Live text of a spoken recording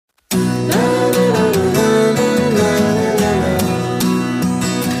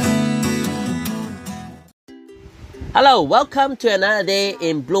Hello, welcome to another day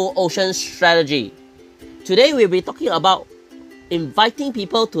in Blue Ocean Strategy. Today we'll be talking about inviting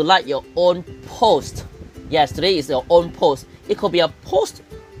people to like your own post. Yes, today is your own post. It could be a post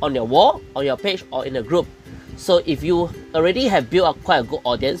on your wall, on your page, or in a group. So if you already have built up quite a good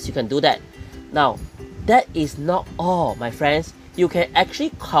audience, you can do that. Now, that is not all, my friends. You can actually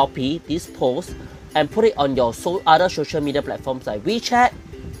copy this post and put it on your other social media platforms like WeChat,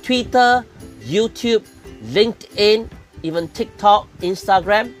 Twitter, YouTube, LinkedIn, even TikTok,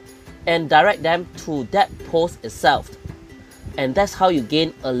 Instagram, and direct them to that post itself. And that's how you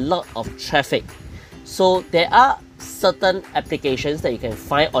gain a lot of traffic. So there are certain applications that you can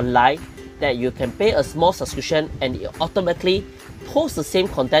find online that you can pay a small subscription and it automatically post the same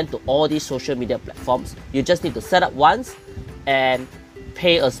content to all these social media platforms. You just need to set up once and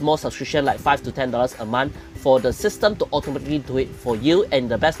pay a small subscription like $5 to $10 a month for the system to automatically do it for you. And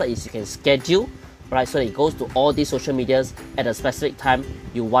the best part is you can schedule, right, so that it goes to all these social medias at a specific time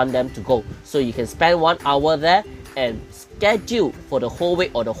you want them to go. So you can spend 1 hour there and schedule for the whole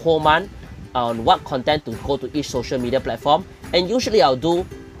week or the whole month on what content to go to each social media platform. And usually I'll do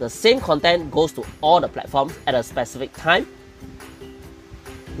the same content goes to all the platforms at a specific time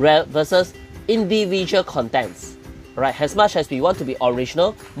versus individual contents. Right, as much as we want to be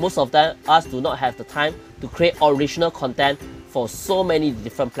original, most of us do not have the time to create original content for so many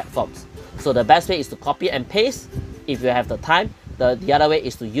different platforms. So the best way is to copy and paste if you have the time. The other way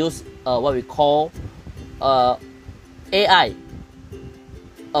is to use what we call AI,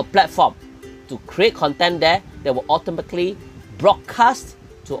 a platform, to create content there that will automatically broadcast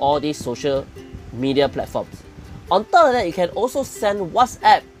to all these social media platforms. On top of that, you can also send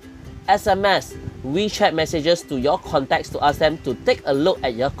WhatsApp, SMS, WeChat messages to your contacts to ask them to take a look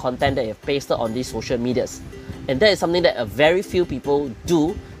at your content that you've pasted on these social medias. And that is something that a very few people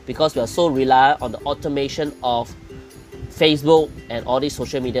do because we are so reliant on the automation of Facebook and all these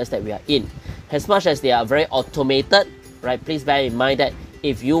social medias that we are in. As much as they are very automated, right, please bear in mind that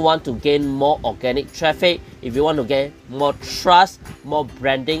if you want to gain more organic traffic, if you want to get more trust, more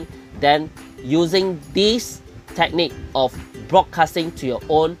branding, then using this technique of broadcasting to your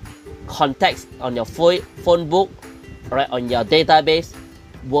own contacts on your phone book, right, on your database,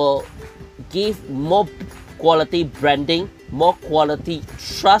 will give more quality branding, more quality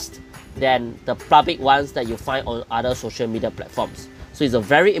trust than the public ones that you find on other social media platforms. So it's a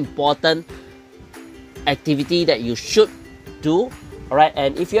very important activity that you should do. Alright,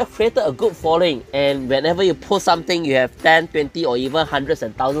 and if you have created a good following and whenever you post something you have 10, 20 or even hundreds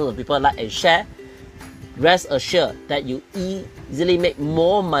and thousands of people like and share, rest assured that you easily make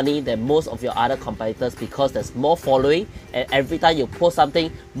more money than most of your other competitors because there's more following, and every time you post something,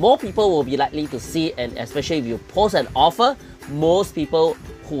 more people will be likely to see. And especially if you post an offer, most people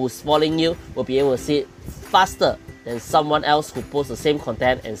who's following you will be able to see it faster than someone else who posts the same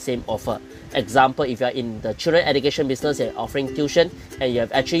content and same offer. Example, if you're in the children education business and offering tuition and you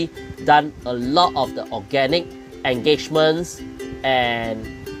have actually done a lot of the organic engagements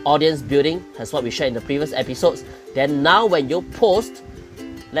and audience building, as what we shared in the previous episodes, then now when you post,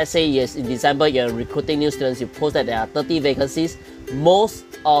 let's say yes, in December you're recruiting new students, you post that there are 30 vacancies, most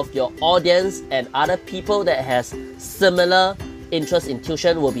of your audience and other people that has similar interest in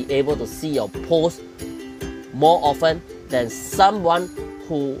tuition will be able to see your post more often than someone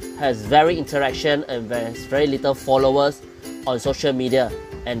who has very interaction and has very little followers on social media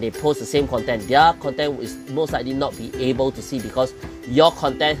and they post the same content. Their content is most likely not be able to see because your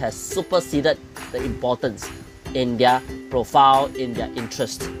content has superseded the importance in their profile, in their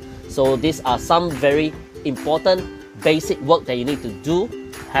interest. So these are some very important basic work that you need to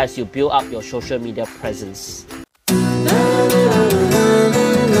do as you build up your social media presence.